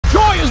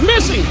is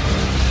missing!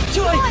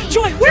 Joy!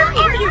 Joy, where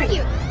are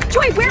you?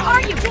 Joy, where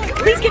are you?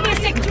 Please give me a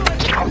signal.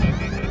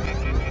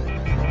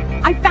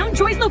 I found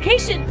Joy's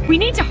location. We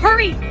need to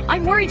hurry.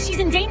 I'm worried she's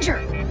in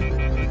danger.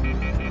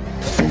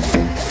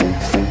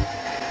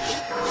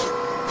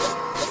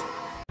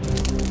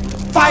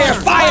 Fire!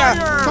 Fire!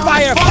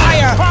 Fire!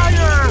 Fire!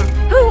 Fire!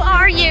 Who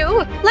are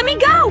you? Let me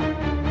go!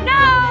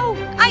 No!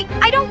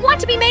 I don't want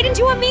to be made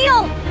into a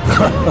meal!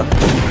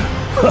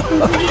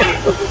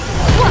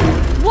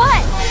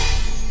 What?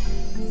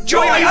 Joy,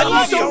 I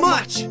love you so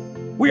much!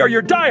 We are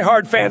your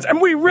die-hard fans,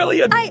 and we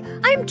really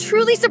I'm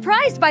truly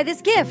surprised by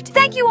this gift.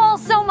 Thank you all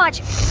so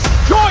much.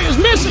 Joy is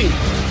missing!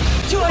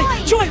 Joy,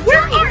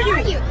 where are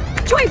you?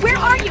 Joy, where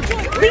are you?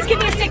 Please give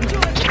me a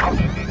signal.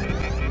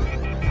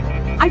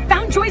 I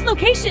found Joy's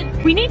location.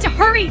 We need to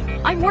hurry.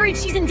 I'm worried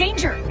she's in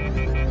danger.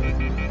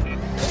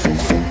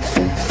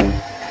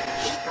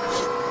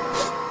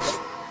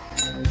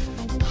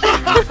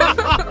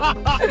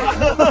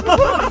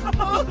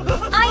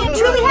 I am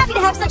truly happy to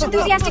have such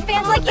enthusiastic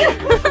fans like you.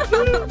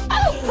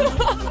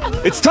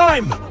 It's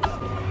time!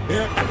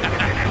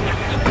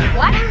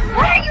 What?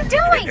 What are you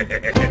doing?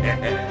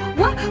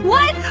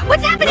 What?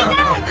 What's happening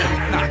now?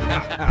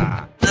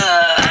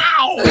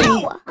 Ow!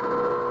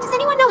 Does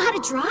anyone know how to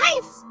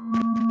drive?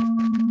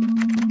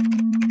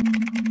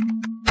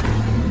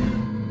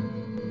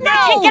 No!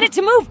 Can't get it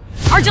to move.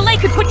 Our delay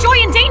could put Joy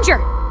in danger.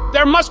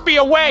 There must be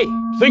a way!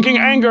 Thinking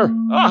anger.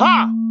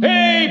 Aha!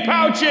 Hey,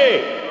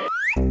 Pouchy!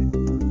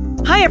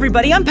 Hi,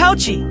 everybody. I'm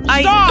Pouchy.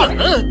 Stop!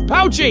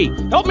 Pouchy,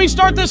 help me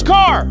start this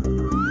car!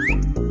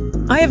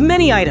 I have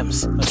many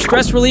items. A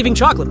stress-relieving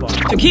chocolate bar.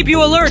 To keep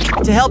you alert.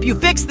 To help you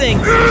fix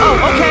things. Oh,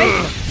 okay.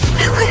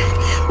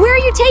 Where are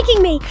you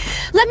taking me?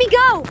 Let me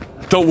go.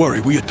 Don't worry,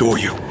 we adore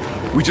you.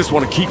 We just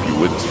want to keep you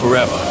with us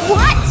forever.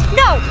 What?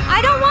 No,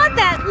 I don't want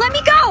that. Let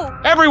me go.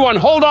 Everyone,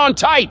 hold on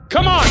tight.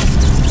 Come on!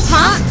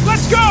 Huh?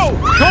 Let's go!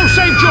 Go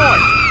save Joy!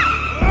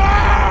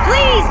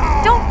 Please,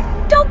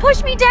 don't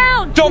push me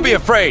down. Don't be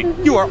afraid.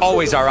 You are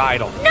always our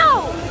idol.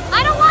 No,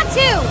 I don't want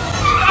to.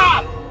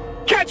 Stop!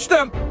 Catch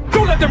them!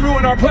 Don't let them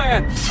ruin our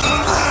plan!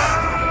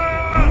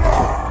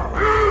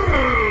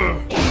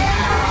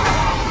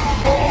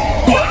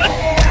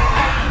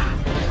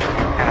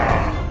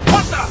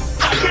 What the?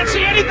 I can't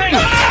see anything!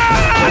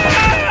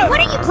 What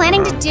are you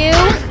planning to do?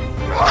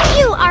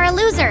 You are a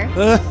loser.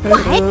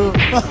 What?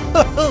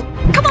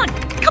 Come on,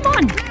 come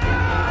on.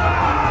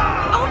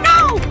 Oh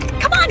no!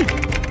 Come on!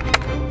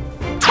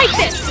 Take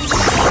this!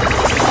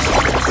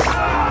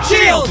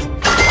 Shield!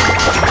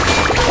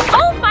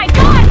 Oh my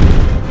god!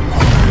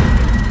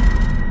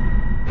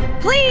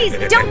 Please,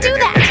 don't do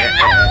that!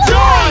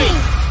 Joy!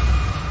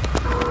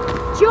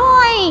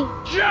 Joy!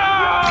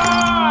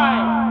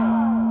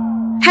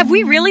 Have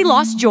we really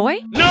lost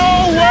Joy?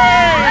 No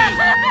way!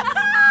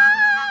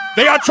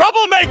 They are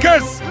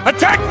troublemakers!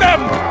 Attack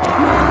them!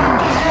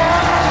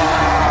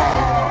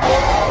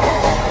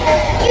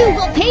 You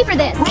will pay for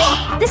this!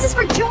 This is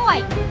for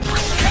Joy!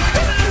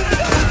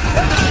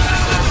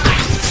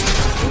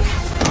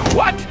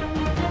 What?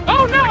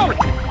 Oh no!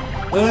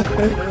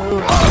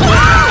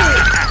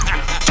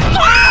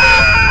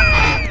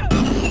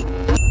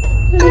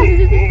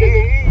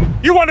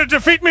 You want to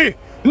defeat me?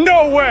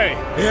 No way!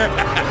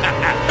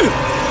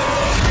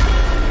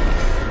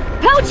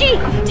 Pouchy,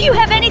 do you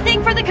have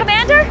anything for the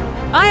commander?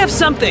 I have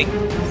something.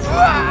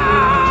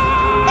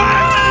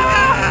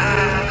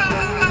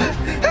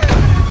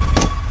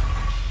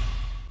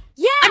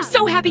 Yeah! I'm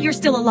so happy you're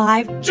still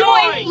alive.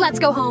 Joy! Let's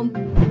go home.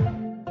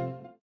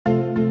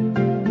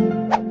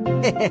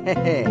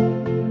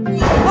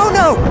 Oh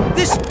no!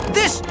 This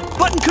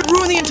button could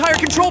ruin the entire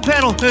control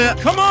panel.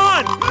 Come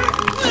on!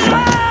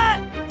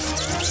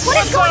 What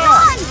is going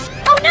on?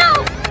 Oh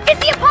no! Is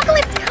the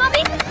apocalypse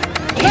coming?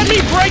 Let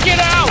me break it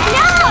out!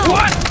 No!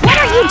 What? What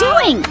are you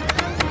doing?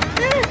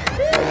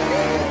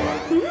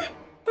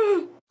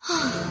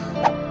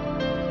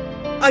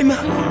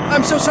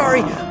 I'm so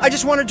sorry. I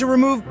just wanted to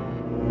remove.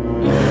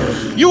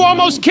 You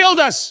almost killed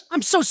us!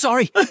 I'm so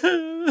sorry.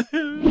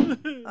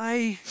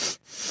 I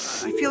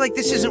feel like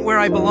this isn't where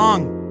I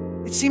belong.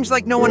 It seems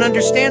like no one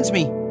understands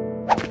me.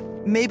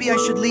 Maybe I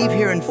should leave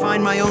here and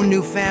find my own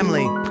new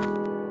family.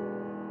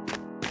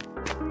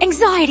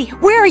 Anxiety,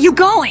 where are you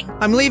going?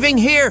 I'm leaving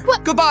here.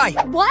 What? Goodbye.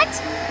 What?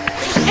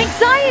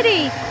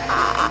 Anxiety!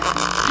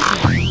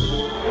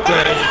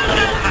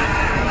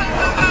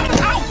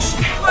 Ouch!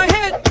 My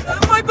head!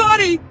 My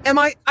body! Am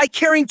I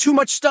carrying too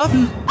much stuff?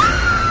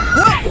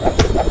 What?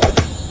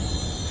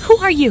 Who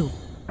are you?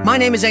 My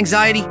name is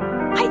Anxiety.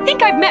 I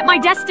think I've met my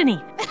destiny.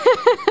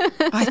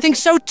 I think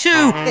so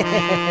too.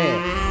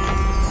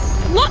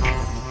 Look!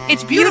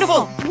 It's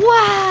beautiful!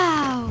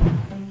 Wow!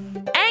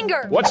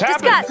 Anger! What's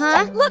happening? Disgust!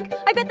 Huh? Look!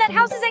 I bet that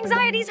house is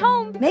Anxiety's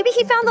home! Maybe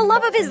he found the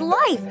love of his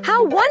life!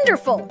 How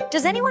wonderful!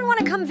 Does anyone want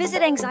to come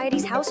visit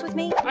Anxiety's house with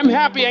me? I'm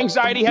happy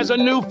Anxiety has a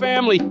new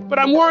family, but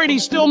I'm worried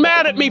he's still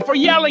mad at me for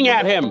yelling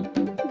at him.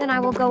 Then I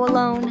will go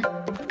alone.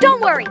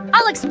 Don't worry!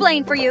 I'll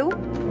explain for you!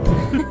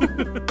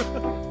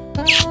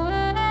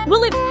 We'll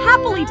live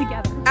happily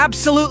together!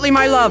 Absolutely,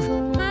 my love.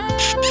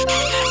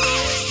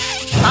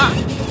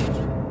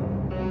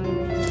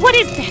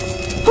 is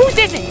this? Whose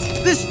is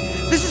it? This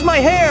is my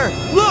hair.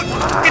 Look,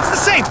 it's the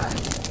same.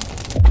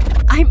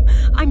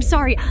 I'm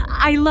sorry.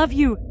 I love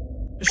you.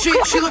 She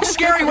looks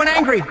scary when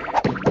angry.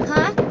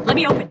 Huh? Let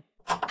me open.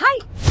 Hi,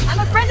 I'm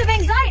a friend of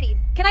Anxiety.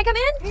 Can I come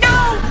in? No!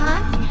 Huh?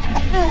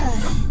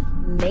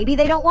 Maybe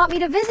they don't want me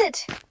to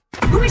visit.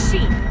 Who is she?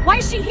 Why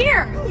is she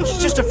here?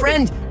 She's just a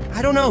friend.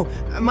 I don't know.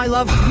 My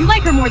love. You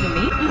like her more than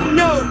me?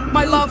 No,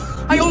 my love.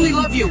 I only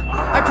love you.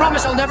 I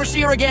promise I'll never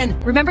see her again.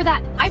 Remember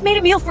that? I've made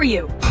a meal for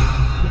you.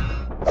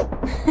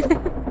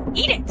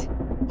 Eat it.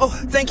 Oh,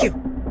 thank you.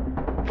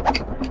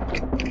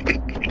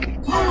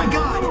 Oh my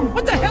God!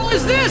 What the hell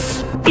is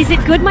this? Is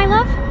it good, my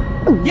love?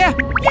 Yeah,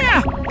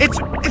 it's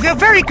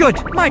very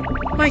good. My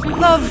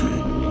love.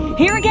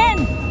 Here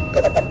again.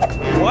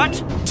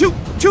 What?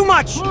 Too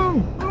much.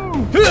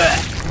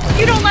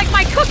 You don't like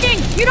my cooking.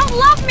 You don't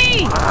love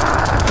me.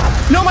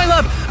 No, my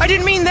love. I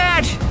didn't mean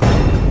that.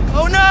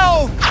 Oh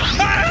no!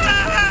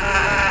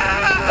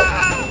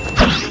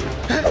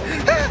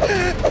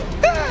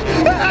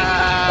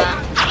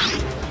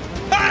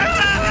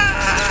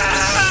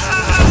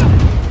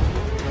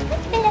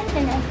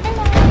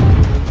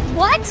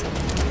 What?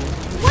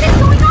 What is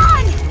going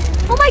on?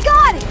 Oh my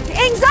God!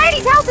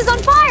 Anxiety's house is on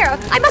fire!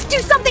 I must do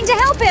something to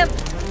help him!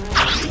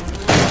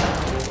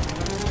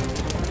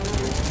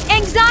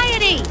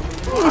 Anxiety!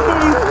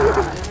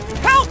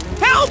 Help!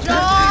 Help!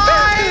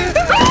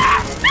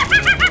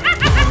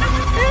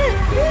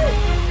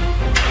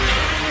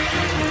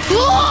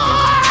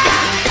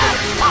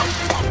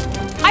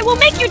 I will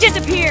make you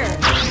disappear.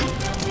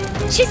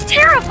 She's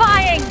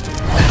terrifying!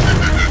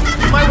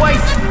 My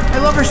wife, I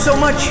love her so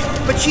much,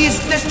 but she is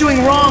just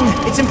doing wrong.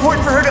 It's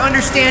important for her to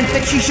understand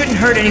that she shouldn't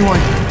hurt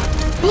anyone.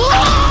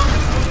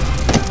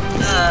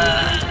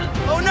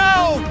 Oh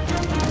no!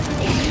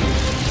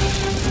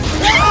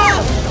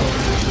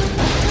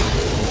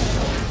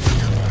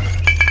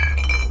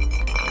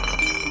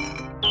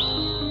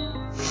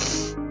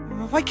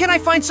 Why can't I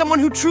find someone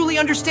who truly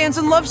understands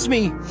and loves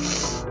me?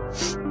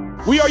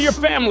 We are your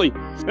family,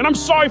 and I'm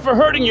sorry for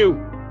hurting you.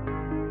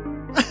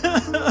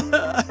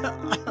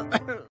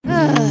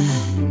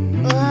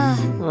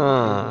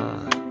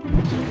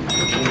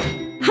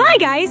 Hi,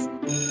 guys.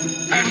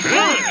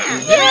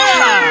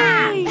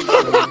 Yay!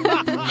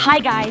 Hi,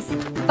 guys.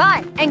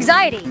 Bye,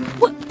 Anxiety.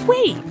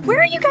 Wait, where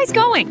are you guys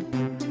going?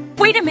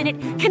 Wait a minute.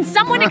 Can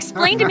someone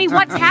explain to me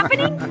what's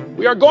happening?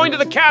 We are going to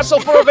the castle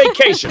for a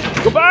vacation.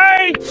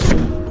 Goodbye!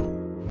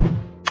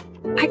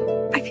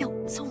 I feel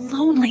so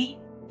lonely.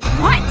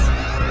 What?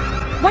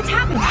 What's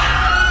happening?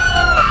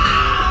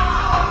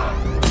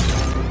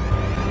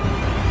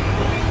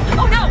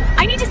 Oh no!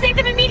 I need to save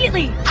them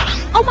immediately!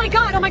 Oh my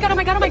God! Oh my God! Oh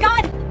my God! Oh my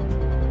God!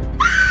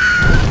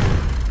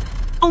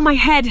 Oh my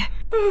head!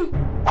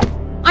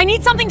 I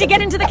need something to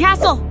get into the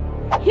castle!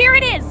 Here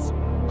it is!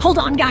 Hold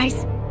on,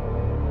 guys!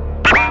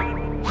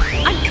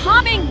 I'm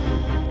coming!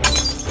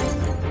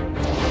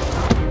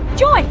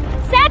 Joy!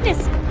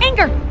 Sadness!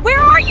 Anger!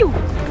 Where are you?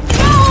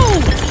 No!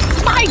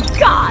 My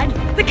God!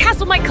 The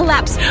castle might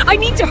collapse! I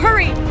need to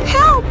hurry!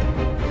 Help!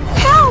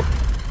 Help!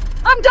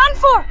 I'm done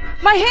for!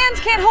 My hands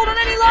can't hold on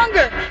any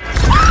longer!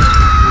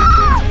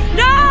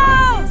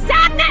 No!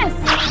 Sadness!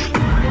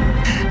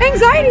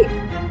 Anxiety!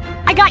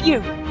 I got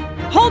you!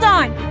 Hold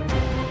on!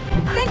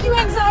 Thank you,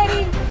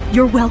 Anxiety!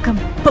 You're welcome,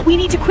 but we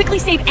need to quickly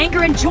save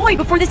Anger and Joy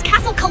before this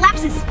castle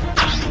collapses!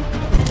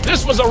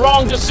 This was a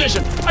wrong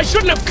decision. I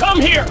shouldn't have come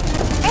here.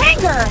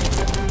 Anger!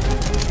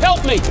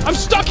 Help me! I'm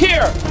stuck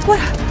here!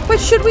 What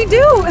should we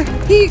do?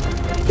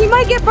 He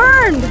might get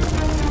burned!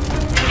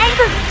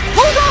 Anger,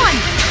 hold on!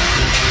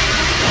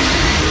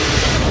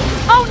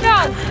 Oh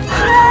no!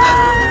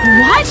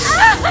 What?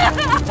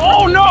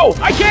 Oh no!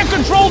 I can't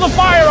control the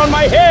fire on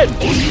my head!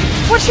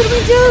 What should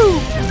we do?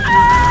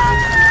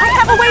 I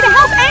have a way to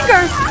help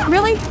Anger!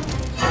 Really?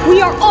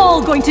 We are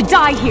all going to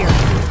die here!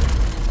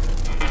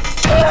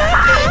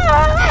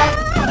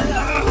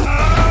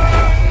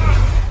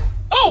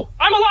 Oh!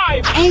 I'm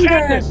alive! Anger.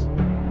 Sadness!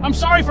 I'm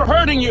sorry for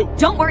hurting you!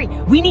 Don't worry,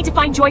 we need to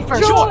find Joy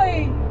first.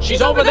 Joy!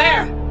 She's over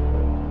there!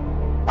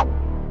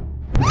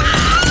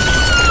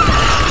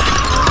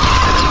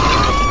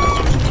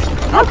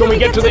 How can we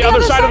get to the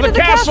other side of the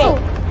castle?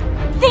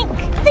 Think,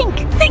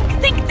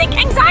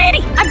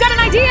 Anxiety! I've got an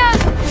idea!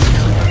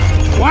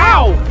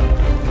 Wow!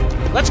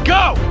 Let's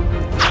go!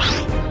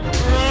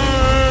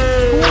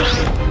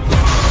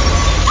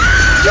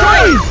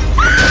 Joy!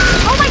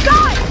 Oh my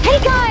God! Hey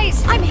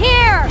guys, I'm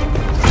here!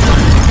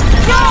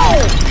 No!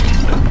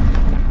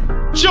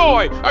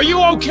 Joy, are you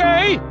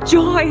okay?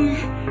 Joy,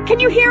 can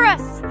you hear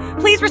us?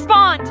 Please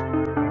respond!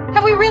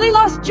 Have we really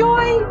lost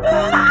Joy?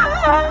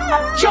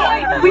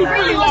 Joy! We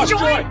really lost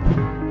Joy!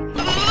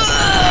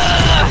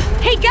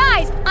 Hey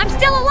guys, I'm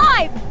still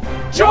alive!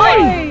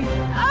 Joy!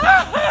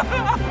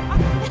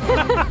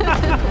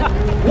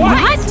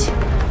 What?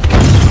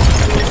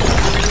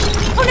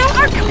 Oh no,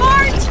 our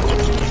cart!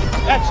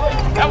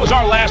 That was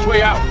our last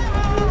way out.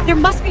 There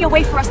must be a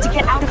way for us to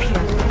get out of here.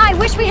 I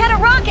wish we had a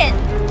rocket!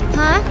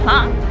 Huh?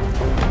 Huh?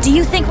 Do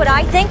you think what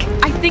I think?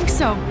 I think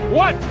so.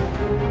 What?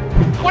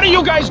 What are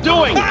you guys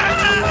doing?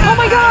 Oh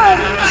my god!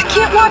 I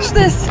can't watch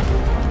this!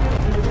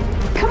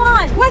 Come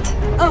on! What?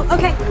 Oh,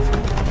 okay.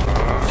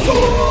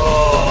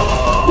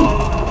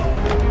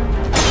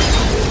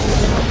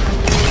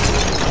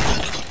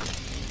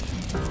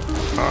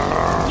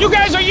 You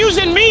guys are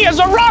using me as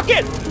a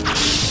rocket!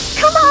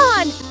 Come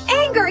on!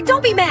 Anger,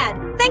 don't be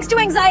mad! Thanks to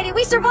anxiety,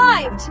 we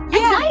survived!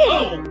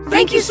 Anxiety!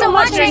 Thank you so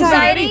much,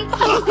 Anxiety!